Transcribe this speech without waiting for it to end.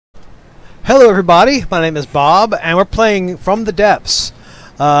Hello everybody, my name is Bob and we're playing From the Depths.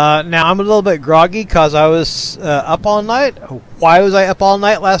 Now I'm a little bit groggy because I was up all night. Why was I up all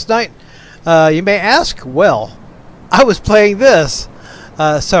night last night? You may ask. Well, I was playing this.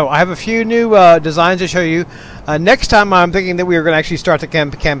 So I have a few new designs to show you. Next time I'm thinking that we were going to actually start the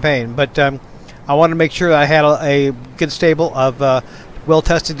campaign, but I wanted to make sure that I had a good stable of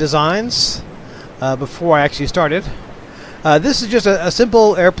well-tested designs before I actually started. This is just a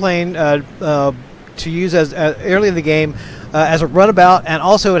simple airplane to use as early in the game as a runabout, and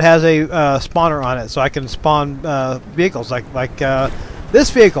also it has a spawner on it, so I can spawn vehicles like this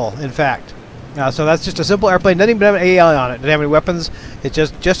vehicle, in fact. So that's just a simple airplane. Doesn't even have an AI on it. Doesn't have any weapons. It's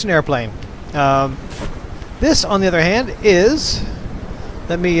just an airplane. This, on the other hand, is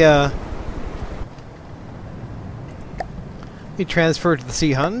let me transfer to the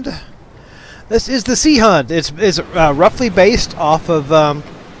Seehund. This is the Seehund. It's roughly based off of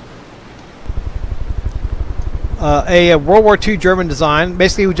a World War II German design,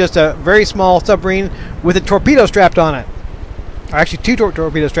 basically just a very small submarine with a torpedo strapped on it. Or actually two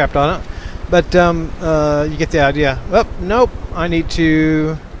torpedoes strapped on it. But you get the idea. Oh, nope. I need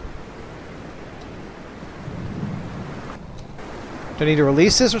to... Do I need to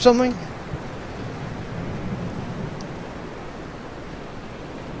release this or something?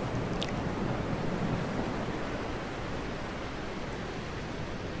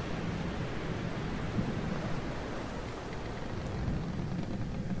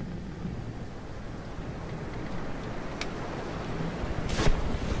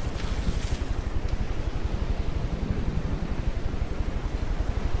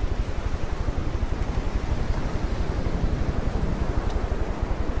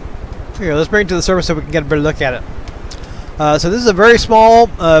 Here, let's bring it to the surface so we can get a better look at it. So this is a very small,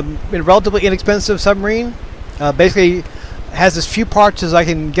 relatively inexpensive submarine. Basically, has as few parts as I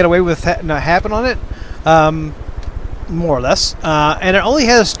can get away with happen on it, more or less. And it only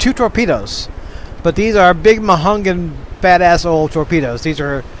has 2 torpedoes, but these are big Mahungan badass old torpedoes. These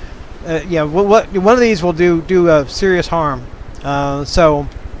are, yeah, one of these will do serious harm. So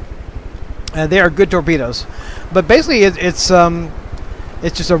they are good torpedoes, but basically it's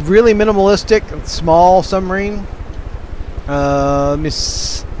just a really minimalistic, small submarine. Let me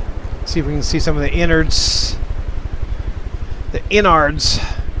see if we can see some of the innards. The innards.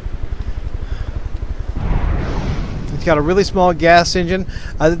 It's got a really small gas engine.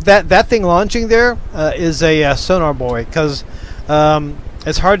 That thing launching there is a sonar buoy, because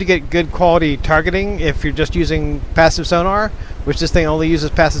it's hard to get good quality targeting if you're just using passive sonar, which this thing only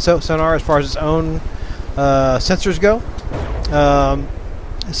uses passive sonar as far as its own sensors go.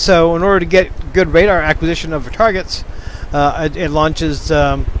 So in order to get good radar acquisition of targets, it launches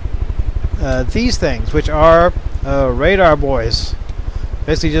these things, which are radar buoys.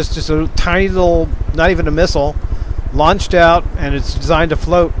 Basically just a tiny little, not even a missile, launched out, and it's designed to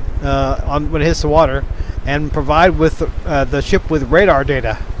float when it hits the water and provide with the ship with radar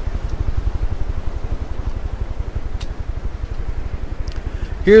data.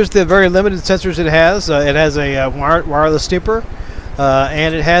 Here's the very limited sensors it has. It has a wireless sniffer.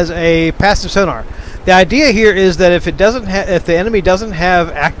 And it has a passive sonar. The idea here is that if the enemy doesn't have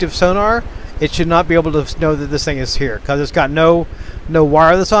active sonar, it should not be able to know that this thing is here, because it's got no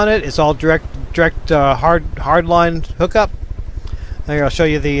wireless on it. It's all direct hard line hookup. Here, I'll show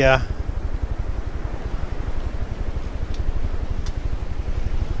you the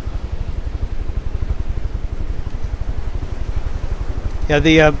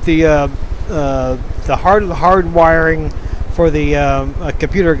the hard wiring for the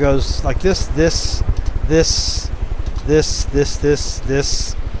computer goes like this,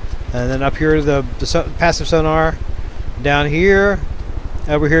 and then up here the passive sonar, down here,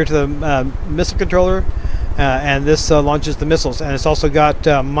 over here to the missile controller, and this launches the missiles. And it's also got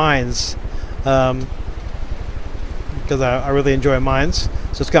mines, because I really enjoy mines.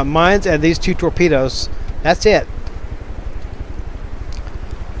 So it's got mines and these 2 torpedoes. That's it.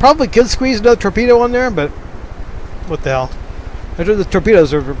 Probably could squeeze another torpedo on there, but what the hell. The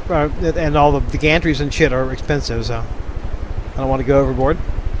torpedoes are, and all the gantries and shit are expensive, so I don't want to go overboard.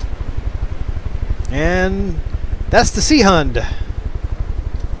 And that's the Seehund.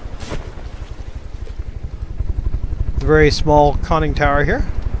 The very small conning tower here.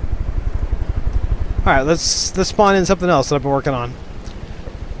 All right, let's spawn in something else that I've been working on.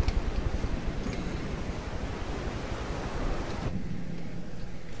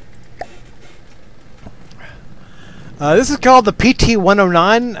 This is called the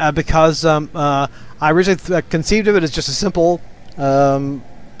PT-109 because I originally conceived of it as just a simple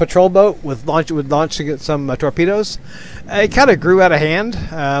patrol boat with launching some torpedoes. It kind of grew out of hand,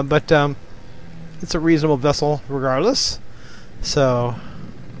 but it's a reasonable vessel regardless. So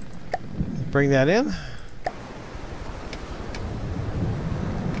bring that in.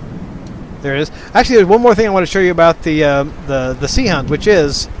 There it is. Actually, there's one more thing I want to show you about the Seehund, which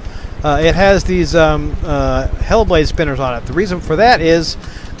is it has these Hellblade spinners on it. The reason for that is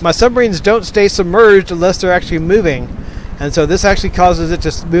my submarines don't stay submerged unless they're actually moving, and so this actually causes it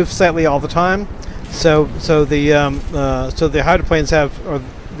to move slightly all the time. So the hydroplanes have, or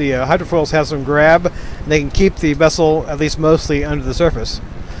the hydrofoils have some grab, and they can keep the vessel at least mostly under the surface.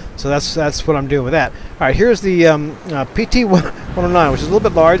 So that's what I'm doing with that. All right, here's the PT 109, which is a little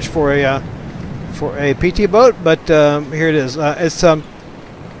bit large for a PT boat, but here it is. It's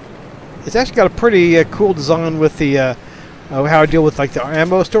actually got a pretty cool design with the how I deal with like the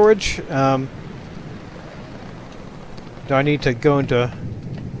ammo storage. Do I need to go into?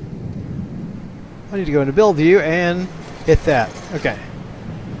 I need to go into build view and hit that. Okay.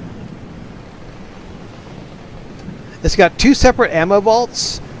 It's got two separate ammo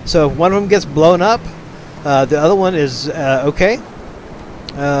vaults. So if one of them gets blown up, the other one is okay.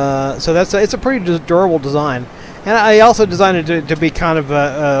 So it's a pretty durable design, and I also designed it to be kind of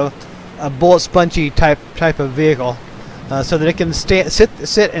a bullet spongy type of vehicle, so that it can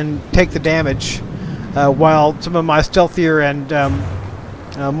sit and take the damage, while some of my stealthier and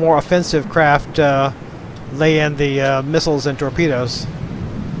more offensive craft lay in the missiles and torpedoes.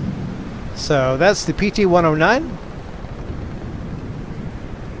 So that's the PT 109.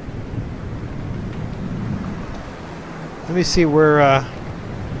 Let me see where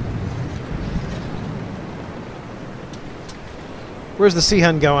where's the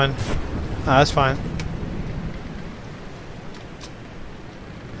Seehund going? That's fine.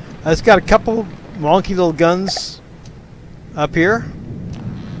 It's got a couple wonky little guns up here.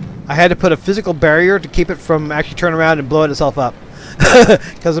 I had to put a physical barrier to keep it from actually turning around and blowing itself up,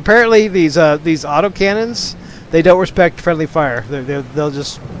 because apparently these autocannons, they don't respect friendly fire. They'll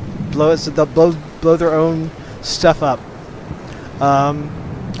just blow it. So they'll blow their own stuff up.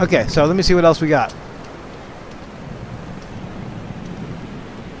 Okay, so let me see what else we got.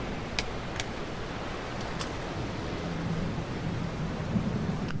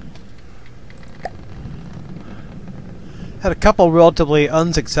 Had a couple relatively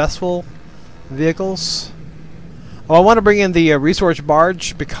unsuccessful vehicles. Oh, I want to bring in the Resource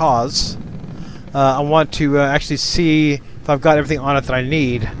Barge because I want to actually see if I've got everything on it that I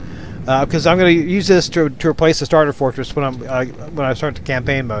need. Because I'm going to use this to replace the starter fortress when I start the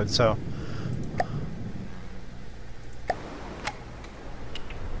campaign mode. So,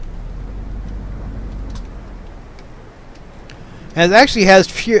 and it actually has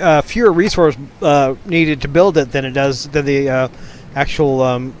fewer resource needed to build it than the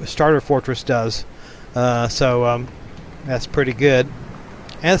actual starter fortress does. So that's pretty good,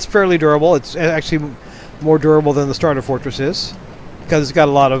 and it's fairly durable. It's actually more durable than the starter fortress is, because it's got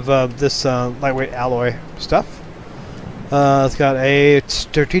a lot of this lightweight alloy stuff. It's got a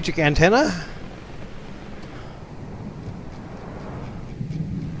strategic antenna.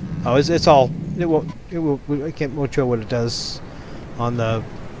 Oh, it's all. It won't show what it does on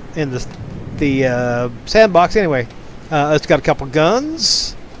in the sandbox anyway. It's got a couple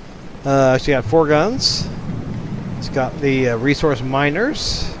guns. It's got 4 guns. It's got the resource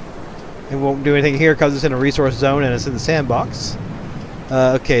miners. It won't do anything here because it's in a resource zone and it's in the sandbox.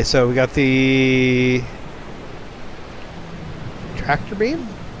 Okay, so we got the tractor beam.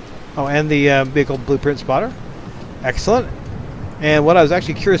 Oh, and the vehicle blueprint spotter. Excellent. And what I was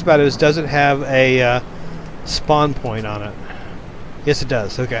actually curious about is, does it have a spawn point on it? Yes, it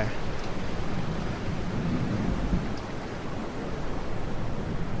does. Okay.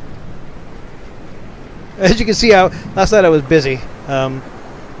 As you can see, last night I was busy.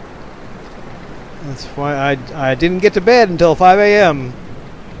 That's why I didn't get to bed until 5 a.m.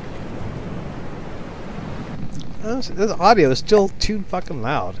 This audio is still too fucking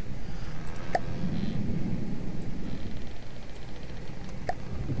loud.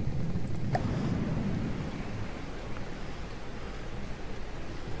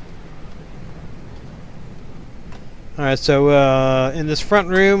 Alright, so in this front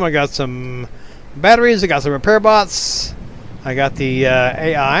room I got some batteries, I got some repair bots, I got the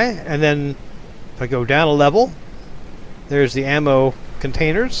AI, and then if I go down a level, there's the ammo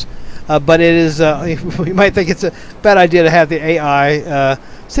containers. But it is, you might think it's a bad idea to have the AI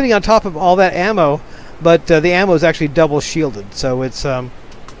sitting on top of all that ammo, but the ammo is actually double shielded, so it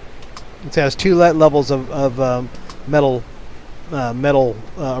has 2 levels of metal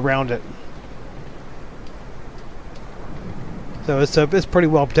around it. So it's pretty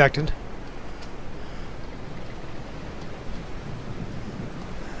well protected.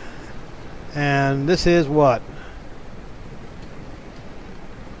 And this is what?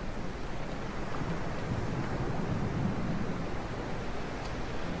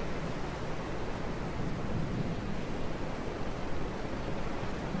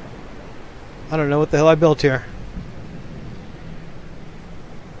 I don't know what the hell I built here.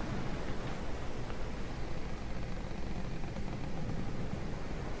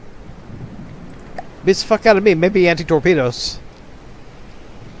 Beats the fuck out of me. Maybe anti-torpedoes.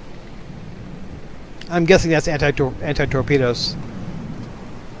 I'm guessing that's anti-torpedoes.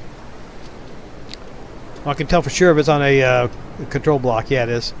 Well, I can tell for sure if it's on a control block. Yeah, it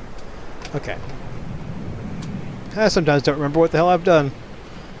is. Okay. I sometimes don't remember what the hell I've done.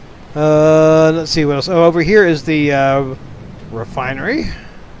 Let's see what else. Oh, over here is the refinery.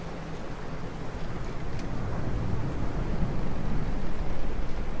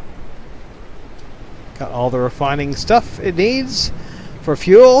 Got all the refining stuff it needs for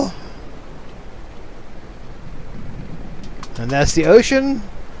fuel. And that's the ocean.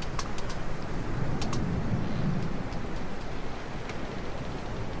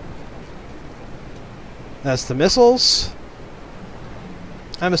 That's the missiles.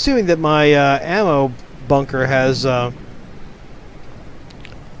 I'm assuming that my ammo bunker has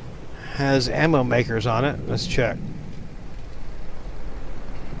ammo makers on it. Let's check.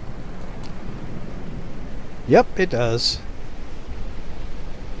 Yep, it does.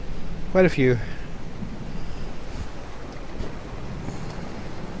 Quite a few.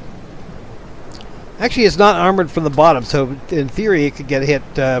 Actually, it's not armored from the bottom, so in theory it could get hit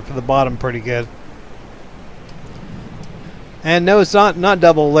from the bottom pretty good. And no, it's not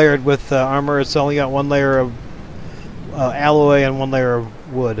double layered with armor. It's only got one layer of alloy and one layer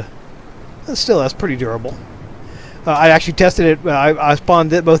of wood. And still, that's pretty durable. I actually tested it. I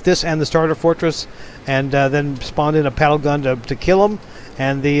spawned both this and the starter fortress, and then spawned in a paddle gun to kill them.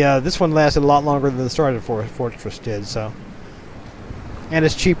 And this one lasted a lot longer than the starter fortress did. So, and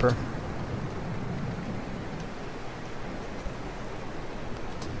it's cheaper.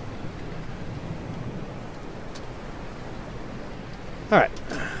 All right.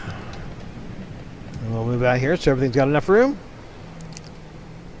 And we'll move out here so everything's got enough room.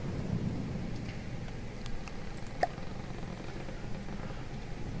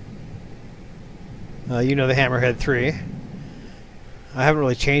 You know the Hammerhead IV. I haven't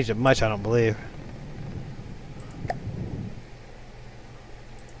really changed it much, I don't believe.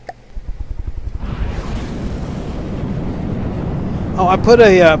 Oh, I put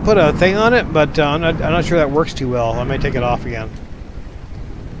a thing on it, but I'm not sure that works too well. I may take it off again.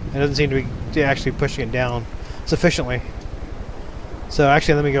 It doesn't seem to be actually pushing it down sufficiently. So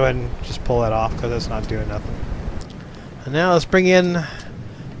actually, let me go ahead and just pull that off because that's not doing nothing. And now let's bring in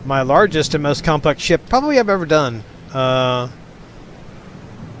my largest and most complex ship probably I've ever done. The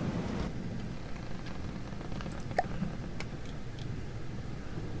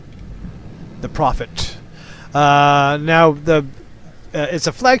Prophet. Now it's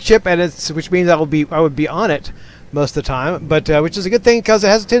a flagship, and which means I would be on it most of the time, but which is a good thing because it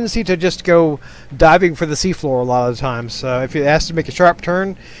has a tendency to just go diving for the seafloor a lot of the time. So if it has to make a sharp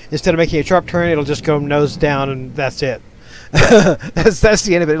turn, instead of making a sharp turn, it'll just go nose down, and that's it. that's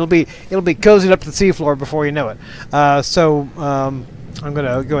the end of it. It'll be cozied up to the seafloor before you know it. So I'm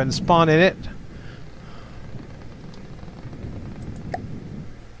gonna go ahead and spawn in it.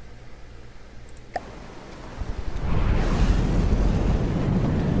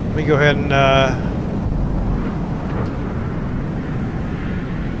 Let me go ahead and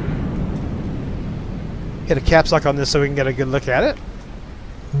hit a caps lock on this so we can get a good look at it.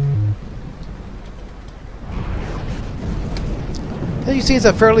 As you see, it's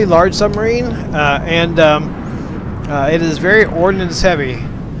a fairly large submarine, and it is very ordnance heavy.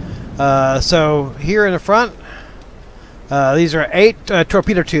 So here in the front, these are 8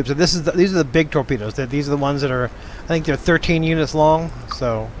 torpedo tubes, and these are the big torpedoes. These are the ones that are, I think they're 13 units long.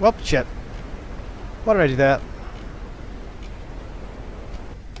 So, well, shit. Why did I do that?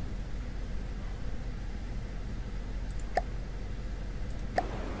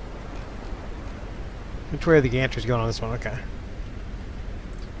 Which way are the gantries going on this one? Okay.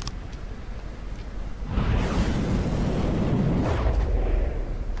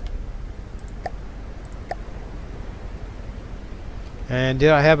 And did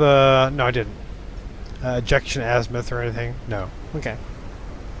I have a... No, I didn't. Ejection azimuth or anything? No. Okay.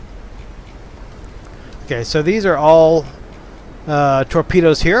 Okay, so these are all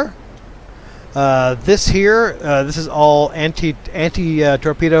torpedoes here. This is all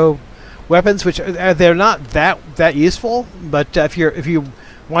anti-torpedo weapons, which they're not that useful. But if you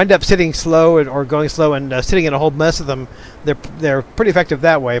wind up sitting slow or going slow and sitting in a whole mess of them, they're pretty effective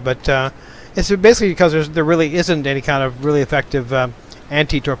that way. But It's basically because there really isn't any kind of really effective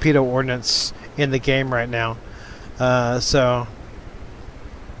anti-torpedo ordnance in the game right now. So,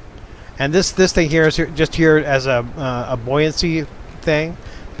 and this thing here is just here as a buoyancy thing,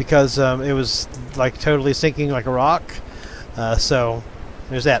 because it was like totally sinking like a rock. So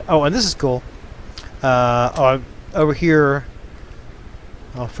there's that. Oh, and this is cool. Over here,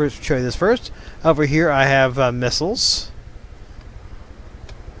 I'll first show you this first. Over here I have missiles.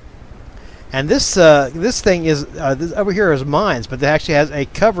 And this thing is this over here is mines, but it actually has a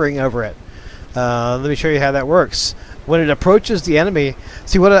covering over it. Let me show you how that works. When it approaches the enemy,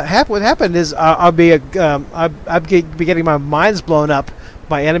 see what happened is I'd be getting my mines blown up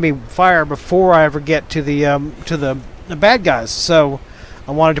by enemy fire before I ever get to the bad guys. So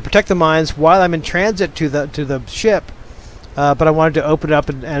I wanted to protect the mines while I'm in transit to the ship, but I wanted to open it up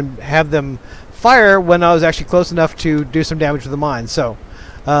and have them fire when I was actually close enough to do some damage to the mines. So.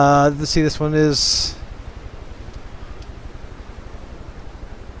 Let's see, this one is...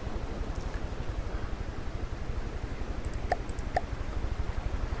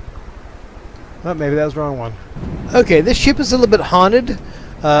 Oh, maybe that was the wrong one. Okay, this ship is a little bit haunted.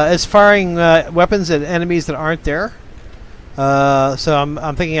 It's firing weapons at enemies that aren't there. So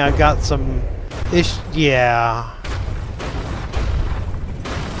I'm thinking I've got some... Yeah.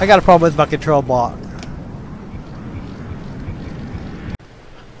 I got a problem with my control block.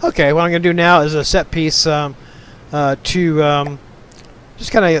 Okay, what I'm going to do now is a set piece to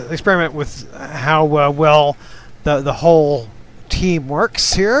just kind of experiment with how well the whole team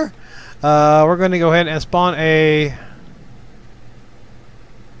works here. We're going to go ahead and spawn a...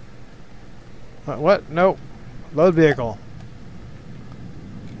 What? Nope. Load vehicle.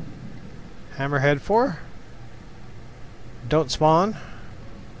 Hammerhead IV. Don't spawn.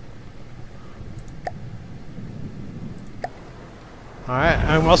 Alright,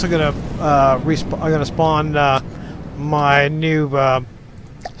 I'm also gonna I'm gonna spawn my new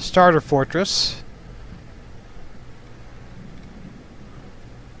starter fortress.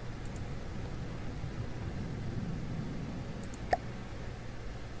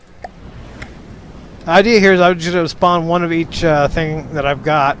 The idea here is I'm just gonna spawn one of each thing that I've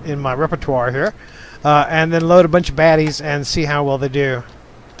got in my repertoire here, and then load a bunch of baddies and see how well they do.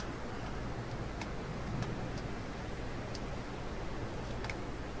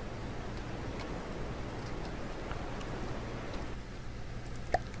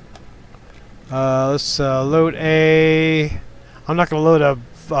 Let's load a... I'm not going to load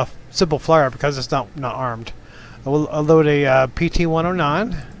a simple flyer because it's not armed. I'll load a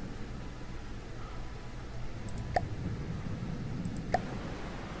PT-109.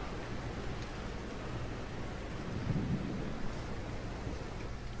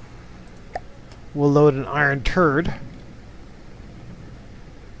 We'll load an Iron Turd.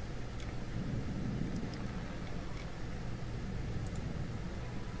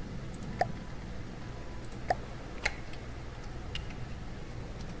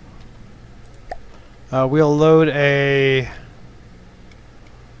 We'll load a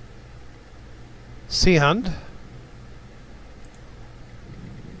Seehund.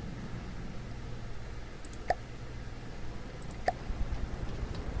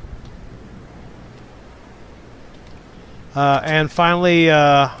 And finally,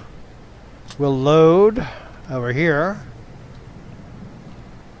 we'll load over here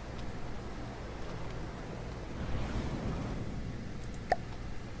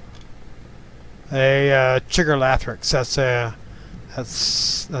a Chigger Lathrix. That's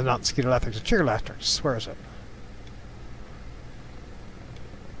not Chigger Lathrix. It's Chigger Lathrix. Where is it?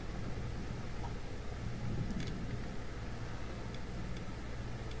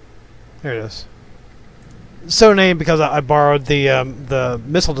 There it is. So named because I borrowed the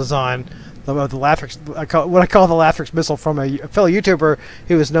missile design of the Lathrix. What I call the Lathrix missile from a fellow YouTuber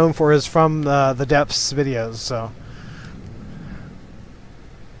who is known for his From the Depths videos. So.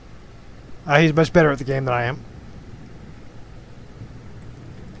 He's much better at the game than I am.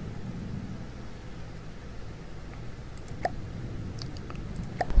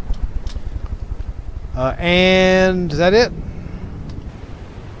 And is that it?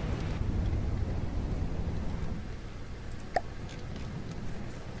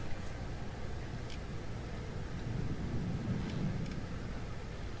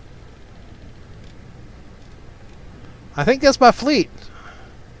 I think that's my fleet.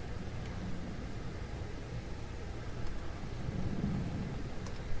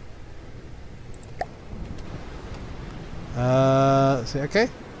 Let's see, okay.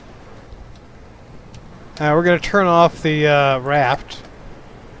 We're going to turn off the raft.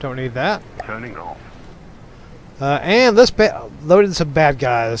 Don't need that. Turning off. And let's load in some bad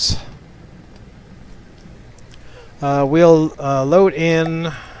guys. We'll load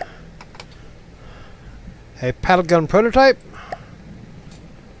in a paddle gun prototype.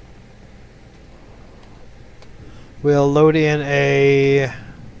 We'll load in a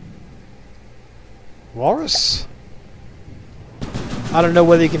walrus. I don't know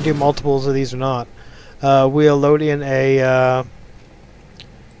whether you can do multiples of these or not. We'll load in a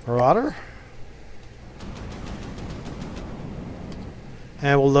marauder.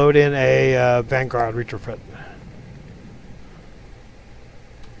 And we'll load in a Vanguard retrofit.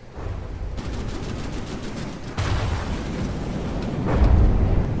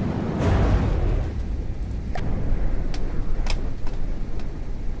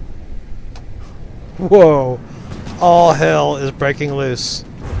 Whoa! All hell is breaking loose.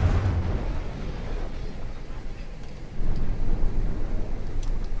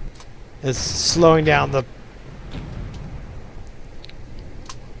 It's slowing down the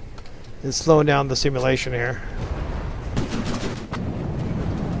simulation here.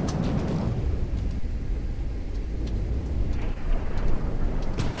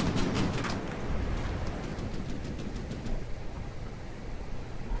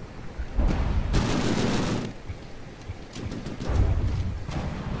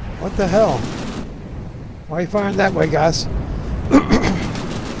 What the hell? Why are you firing that way, guys?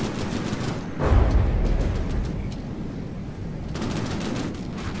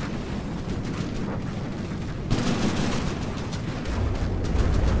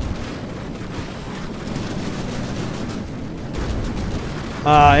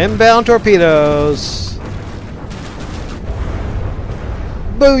 Inbound torpedoes.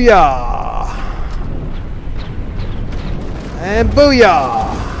 Booyah! And booyah!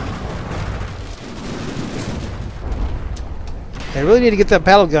 I really need to get that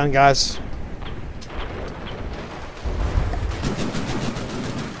paddle gun, guys.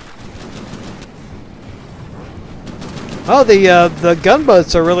 Oh, the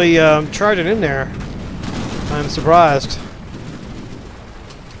gunboats are really charging in there. I'm surprised.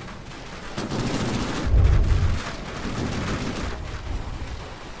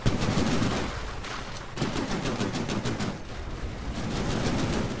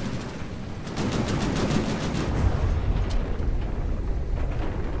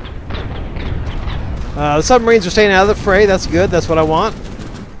 The submarines are staying out of the fray. That's good. That's what I want.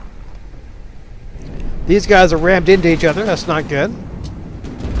 These guys are rammed into each other. That's not good.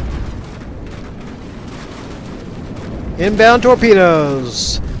 Inbound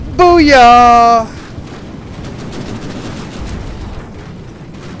torpedoes. Booyah!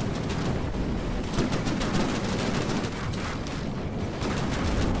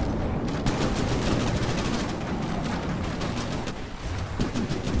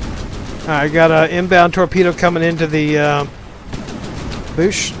 I got an inbound torpedo coming into the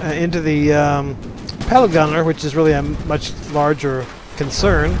paddle gunner, which is really a much larger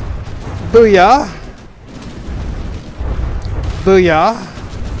concern. Booyah! Booyah!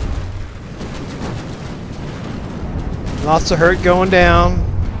 Lots of hurt going down.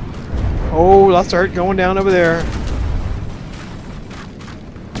 Oh, lots of hurt going down over there.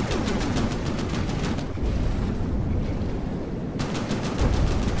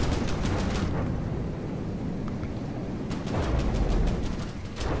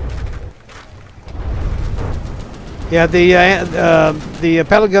 Yeah, the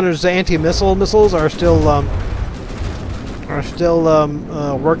paddle gunner's anti-missile missiles are still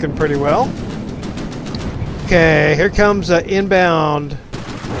working pretty well. Okay, here comes inbound.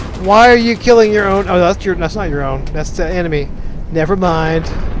 Why are you killing your own? Oh, that's not your own. That's the enemy. Never mind.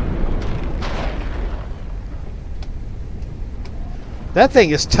 That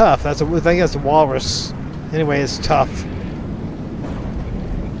thing is tough. I think that's a walrus. Anyway, it's tough.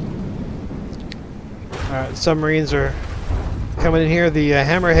 Alright, submarines are coming in here. The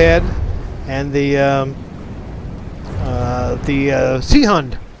Hammerhead and the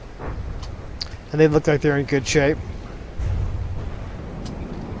Seehund, and they look like they're in good shape.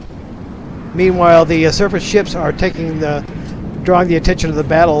 Meanwhile, the surface ships are drawing the attention of the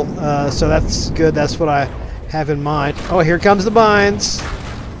battle. So that's good. That's what I have in mind. Oh, here comes the mines.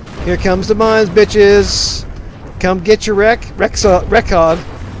 Here comes the mines, bitches. Come get your record.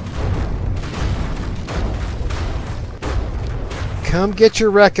 Come get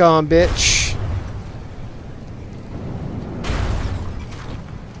your wreck on, bitch.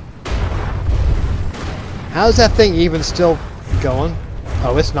 How's that thing even still going?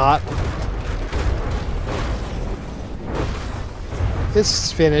 Oh, it's not.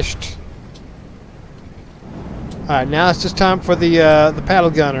 It's finished. Alright, now it's just time for the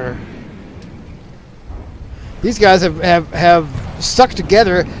paddle gunner. These guys have stuck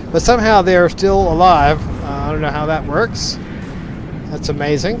together, but somehow they're still alive. I don't don't know how that works. That's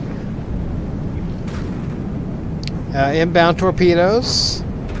amazing. Inbound torpedoes.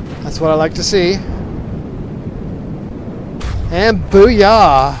 That's what I like to see. And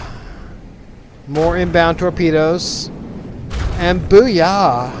booyah! More inbound torpedoes. And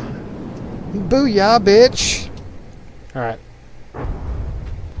booyah! Booyah, bitch! Alright.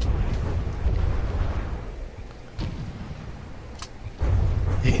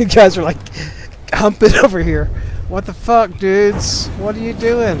 You guys are like humping over here. What the fuck, dudes? What are you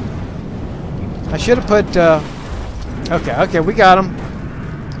doing? I should have put, okay, we got him.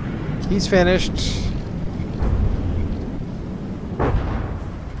 He's finished.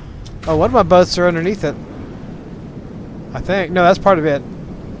 Oh, one of my boats are underneath it. I think. No, that's part of it.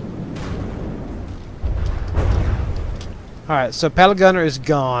 Alright, so paddle gunner is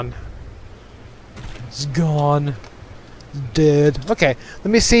gone. It's gone. Dead. Okay, let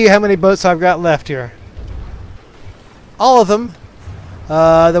me see how many boats I've got left here. All of them.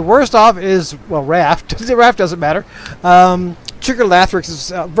 The worst off is, well, Raft. The Raft doesn't matter. Chigger Lathrix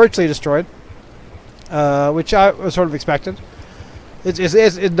is virtually destroyed, which I was sort of expected.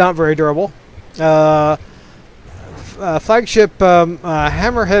 It's not very durable. Flagship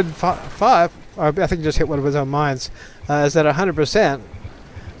Hammerhead IV, I think he just hit one of his own mines, is at 100%.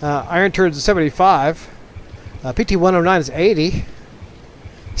 Iron Turd is 75. PT-109 is 80.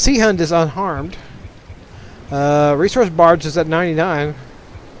 Seehund is unharmed. Resource Barge is at 99.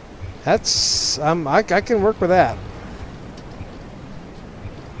 That's I can work with that.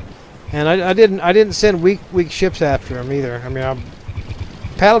 And I didn't send weak ships after him either. I mean,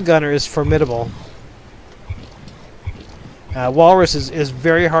 paddle gunner is formidable. Walrus is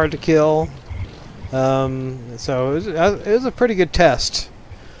very hard to kill. So it was a pretty good test.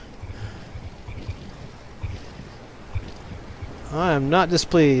 I am not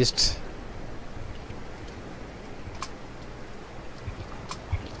displeased.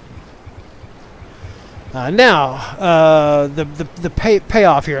 Now, the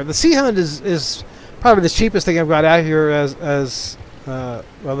payoff here. The Seehund is probably the cheapest thing I've got out here as well,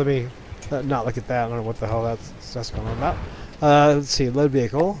 let me not look at that. I don't know what the hell that's going on about. Let's see, load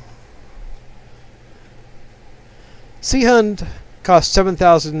vehicle. Seehund costs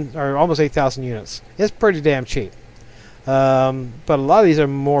 7,000 or almost 8,000 units. It's pretty damn cheap. But a lot of these are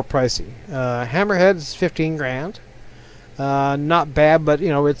more pricey. Hammerhead is 15 grand. Not bad, but you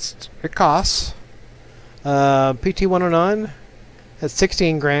know it costs. PT-109 at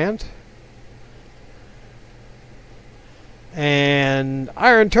 16 grand. And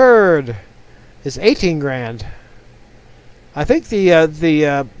Iron Turd is 18 grand. I think the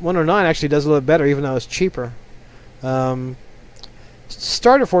 109 actually does a little better, even though it's cheaper.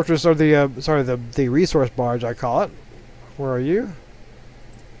 Starter Fortress, or the Resource Barge, I call it. Where are you?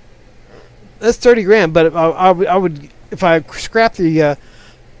 That's 30 grand, but I would if I scrap the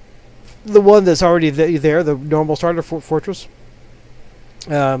one that's already there, the normal Starter Fortress.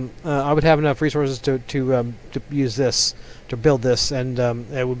 I would have enough resources to use this, to build this, and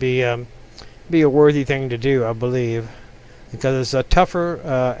it would be a worthy thing to do, I believe, because it's tougher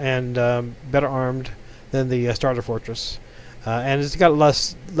and better armed than the Starter Fortress, and it's got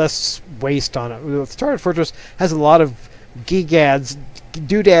less waste on it. The Starter Fortress has a lot of doodads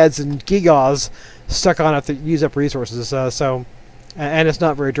and gigaws stuck on it that use up resources, and it's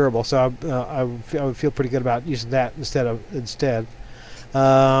not very durable. So I would feel pretty good about using that instead.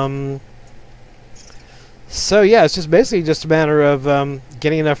 So yeah, it's just basically just a matter of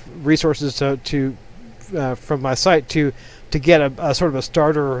getting enough resources to from my site to get a sort of a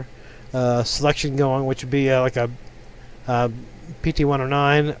starter selection going, which would be like a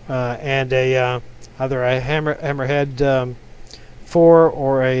PT-109 and either a Hammerhead IV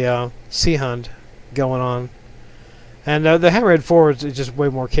or a Seehund going on. And the Hammerhead IV is just way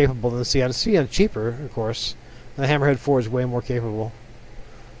more capable than the Seehund. The Seehund cheaper, of course. And the Hammerhead IV is way more capable.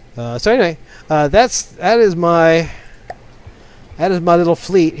 So anyway, that is my little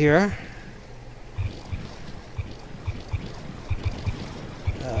fleet here.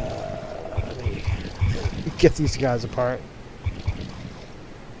 Let me get these guys apart.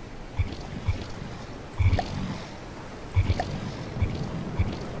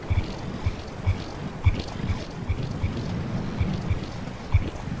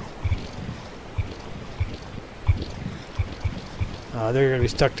 They're going to be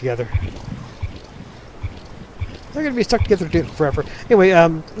stuck together. They're going to be stuck together forever. Anyway,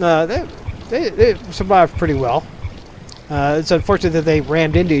 they survived pretty well. It's unfortunate that they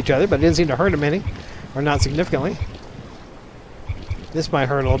rammed into each other, but it didn't seem to hurt them any, or not significantly. This might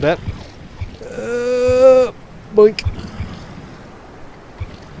hurt a little bit. Boink.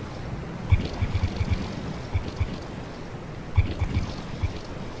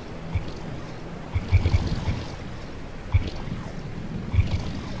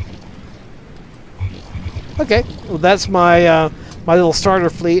 Okay, well that's my my little starter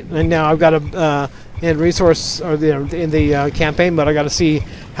fleet, and now I've got a in resource or in the campaign mode. I got to see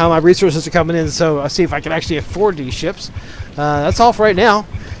how my resources are coming in, so I'll see if I can actually afford these ships. That's all for right now.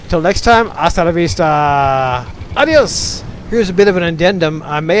 Till next time, hasta la vista. Adios. Here's a bit of an addendum.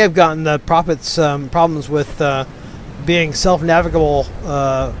 I may have gotten the Prophet's problems with being self-navigable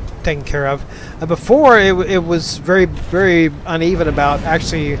taken care of. Before it was very uneven about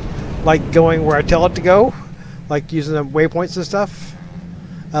actually like going where I tell it to go, like using the waypoints and stuff.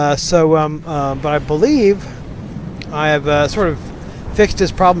 But I believe I have sort of fixed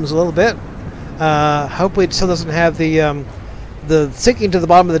his problems a little bit. Hopefully it still doesn't have the sinking to the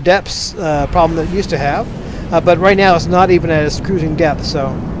bottom of the depths problem that it used to have. But right now it's not even at its cruising depth,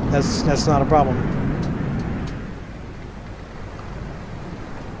 so that's not a problem.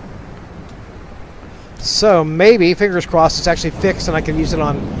 So maybe, fingers crossed, it's actually fixed and I can use it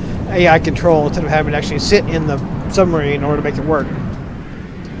on AI control instead of having to actually sit in the submarine in order to make it work.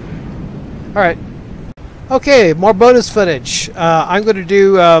 Alright. Okay, more bonus footage. I'm going to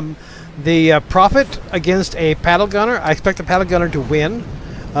do the Prophet against a paddle gunner. I expect the paddle gunner to win,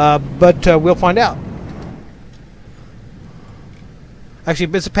 but we'll find out.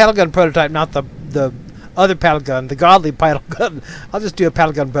 Actually, it's a paddle gun prototype, not the other paddle gun, the godly paddle gun. I'll just do a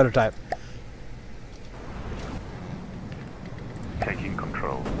paddle gun prototype. Taking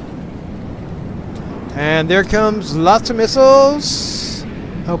control. And there comes lots of missiles.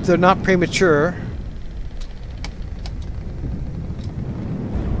 Hope they're not premature.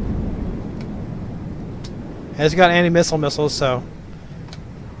 And it's got anti-missile missiles, so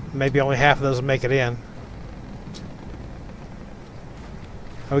maybe only half of those will make it in.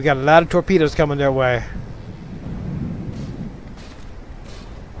 And we got a lot of torpedoes coming their way.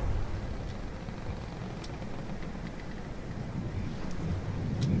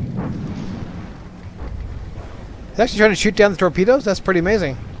 It's actually trying to shoot down the torpedoes? That's pretty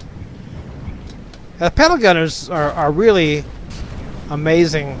amazing. Paddle gunners are really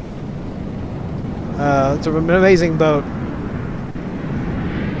amazing. It's an amazing boat.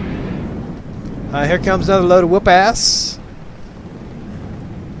 Here comes another load of whoop ass.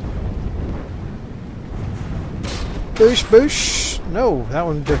 Boosh, boosh. No, that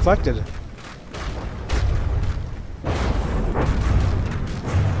one deflected.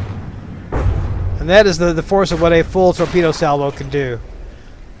 And that is the force of what a full torpedo salvo can do.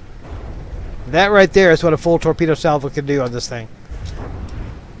 That right there is what a full torpedo salvo can do on this thing.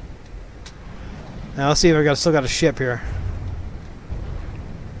 Now let's see if I still got a ship here.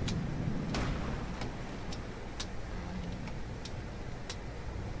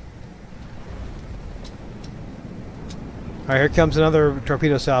 Alright, here comes another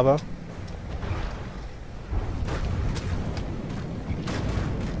torpedo salvo.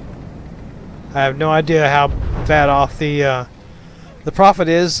 I have no idea how bad off the Prophet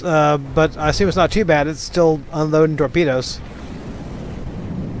is, but I assume it's not too bad. It's still unloading torpedoes.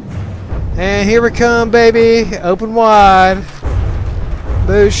 And here we come, baby! Open wide.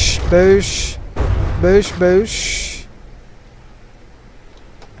 Boosh, boosh, boosh, boosh.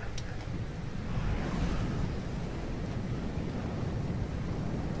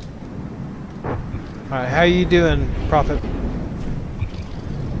 Alright, how you doing, Prophet?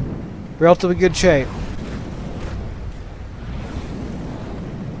 Relatively good shape.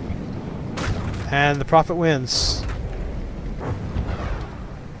 And the Prophet wins.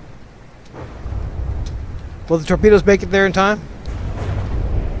 Will the torpedoes make it there in time?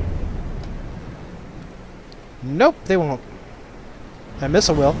 Nope, they won't. That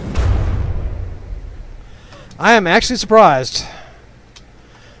missile will. I am actually surprised.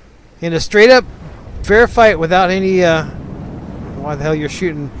 In a straight up fair fight without any why the hell you're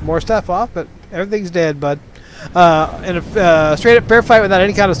shooting more stuff off, but everything's dead, bud. In a straight up fair fight without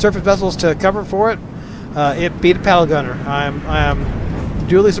any kind of surface vessels to cover for it, it beat a paddle gunner. I am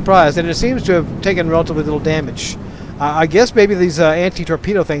duly surprised, and it seems to have taken relatively little damage. I guess maybe these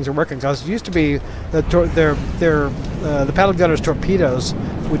anti-torpedo things are working, because it used to be that the paddle gunner's torpedoes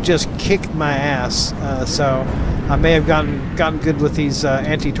would just kick my ass. So I may have gotten good with these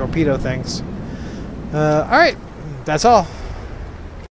anti-torpedo things. All right, that's all.